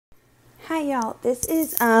Hi y'all, this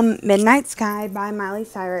is Midnight Sky by Miley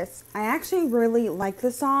Cyrus. I actually really like the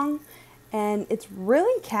song and it's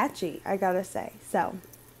really catchy, I gotta say. So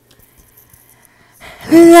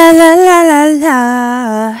la la la la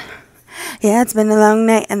la. Yeah, it's been a long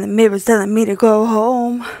night and the mirror's telling me to go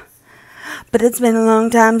home. But it's been a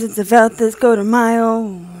long time since I felt this go to my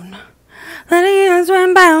own. Let the years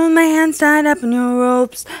went by with my hands tied up in your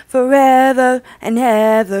ropes forever and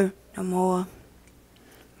ever no more.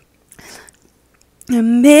 The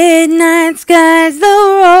midnight sky's the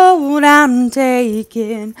road I'm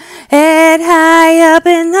taking, head high up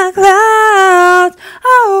in the clouds.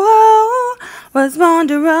 Oh, was born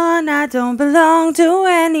to run, I don't belong to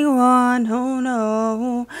anyone. Oh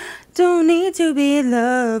no, don't need to be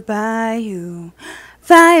loved by you.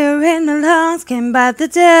 Fire in my lungs can bite the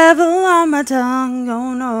devil on my tongue.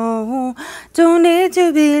 Oh no, don't need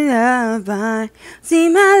to be loved by. See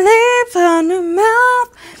my lips on your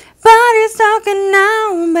mouth. Body's talking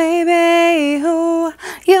now, baby. Oh,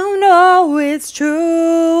 you know it's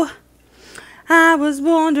true. I was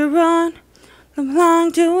born to run, don't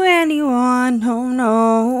belong to anyone. Oh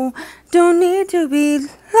no, don't need to be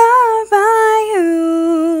loved by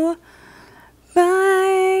you, by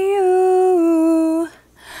you.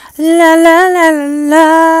 La la la la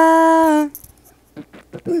la.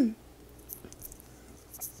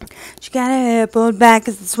 She got her hair pulled back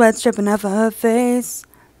as the sweat's dripping off of her face.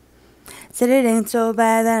 Said it ain't so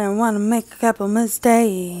bad that I wanna make a couple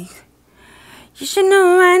mistakes. You should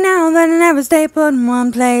know right now that I never stay put in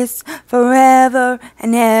one place forever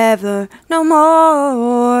and ever no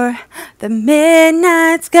more. The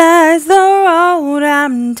midnight sky's the road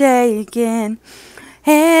I'm taking,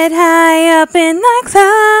 head high up in the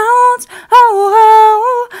clouds.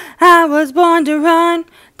 Oh, I was born to run,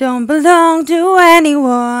 don't belong to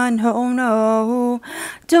anyone. Oh no,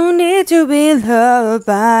 don't need to be loved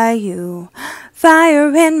by you.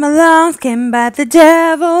 Fire in my lungs can bite the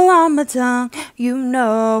devil on my tongue. You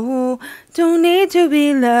know, don't need to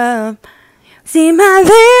be loved. See my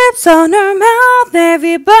lips on her mouth,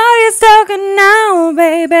 everybody's talking now,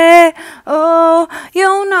 baby. Oh,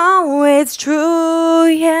 you know it's true,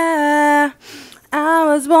 yeah. I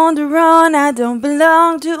was born to run, I don't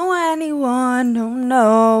belong to anyone. Oh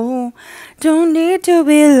no, don't need to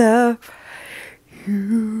be loved.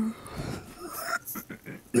 You.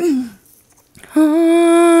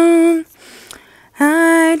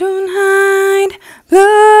 I don't hide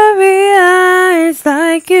blurry eyes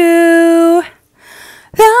like you,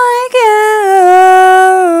 like you.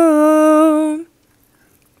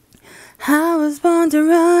 I was born to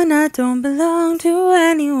run, I don't belong to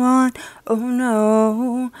anyone. Oh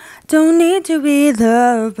no, don't need to be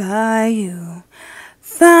loved by you.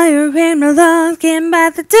 Fire in my lungs can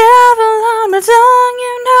bite the devil on my tongue,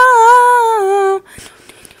 you know.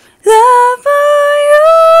 Love for you,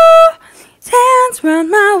 hands round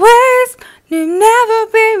my waist, you'll never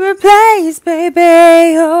be replaced,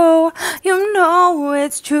 baby. Oh, you know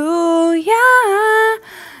it's true, yeah.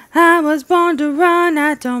 I was born to run,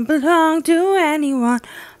 I don't belong to anyone.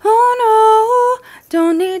 Oh no,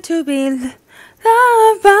 don't need to be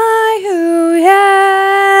loved by you,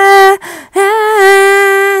 yeah.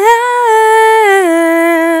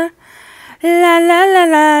 La la la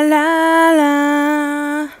la la la.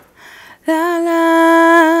 La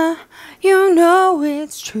la, you know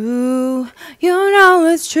it's true, you know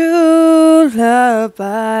it's true, loved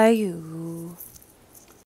by you.